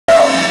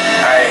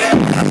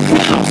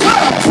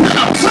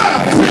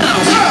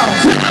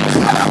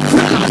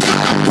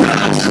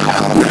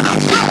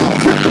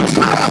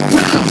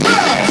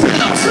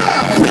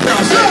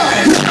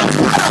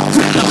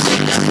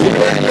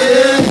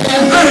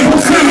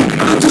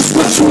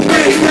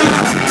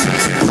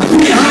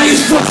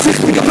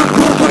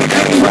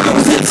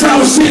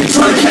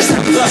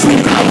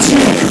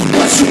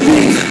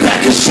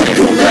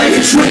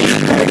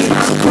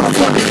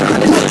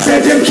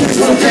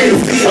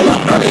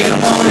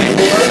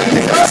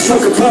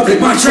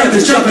trap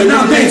is jumping,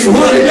 I made 200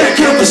 that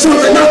count for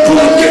something. I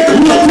pull up, get the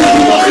look,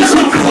 never walk, cause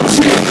I'm out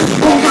shit.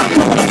 Oh my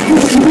God,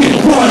 what you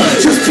mean, water?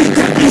 Just keep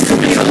that piece to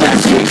me the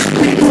last week.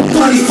 Need no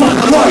money, fuck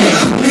a lawyer.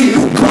 Need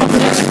no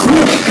company, that's a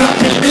career.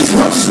 Goddamn, this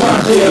rough is why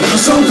I live.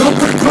 So don't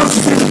break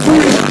groceries in the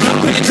career.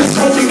 Just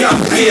hoping out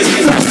beers,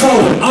 fast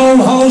forward.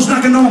 Old hoes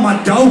knocking on my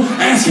door,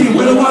 asking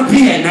where do I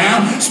be at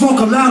now?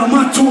 Smoke loud on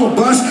my tour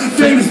bus,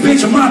 famous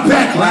bitch on my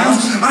back lounge.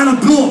 I done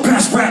blew up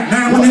past rap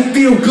now and it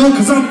feel good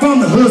cause I'm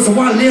from the hood, so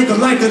I live the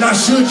life that I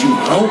should, you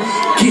ho.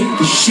 Get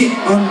the shit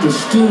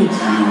understood,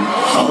 you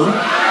ho.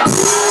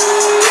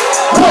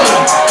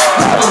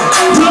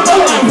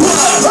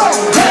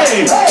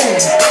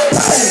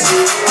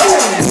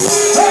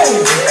 Hey,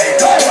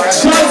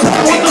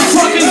 what the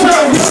fuck is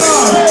up?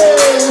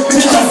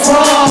 Bitch, I'm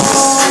from.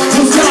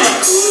 What's up?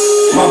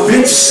 My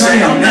bitch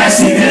say I'm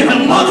nasty than a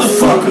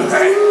motherfucker.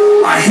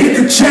 I hit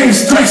the chain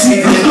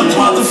spicy than a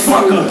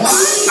motherfucker.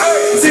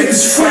 Think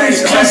this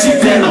phrase classy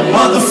than a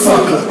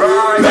motherfucker.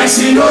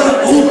 Backseat of the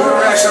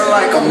Uber, action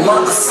like a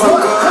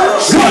motherfucker.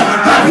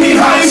 I be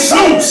high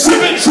shoes,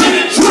 sipping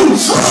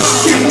juice.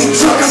 Get in the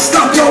truck, I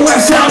stop your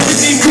ass out with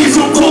these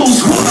diesel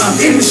blues.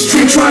 In the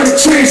street trying to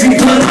change me,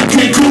 but I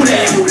can't do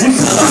that.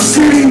 I'm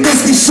sitting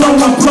miss me, so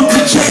I book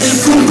the jet and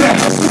flew back.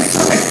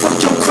 Hey, fuck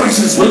your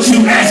questions, what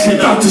you asking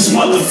about this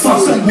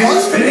motherfucker?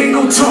 It ain't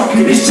no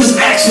talking, it's just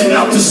action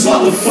out this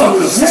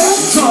motherfucker.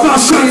 Talk about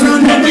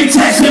shutting and we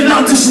taxing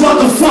out this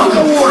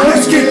motherfucker.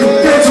 Let's get the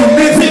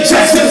Benjamin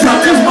Jacksons out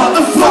this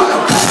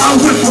motherfucker. I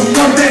went from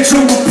one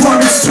bedroom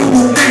apartments to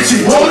a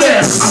mansion. Go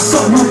there. I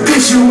fuck my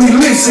bitch and we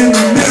listen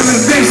to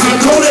Marilyn Manson.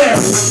 Go there.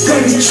 They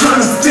be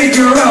trying to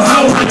figure out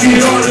how I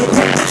get on the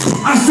ground.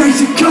 I say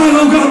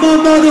Chicago got my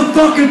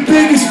motherfucking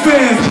biggest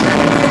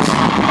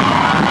fans.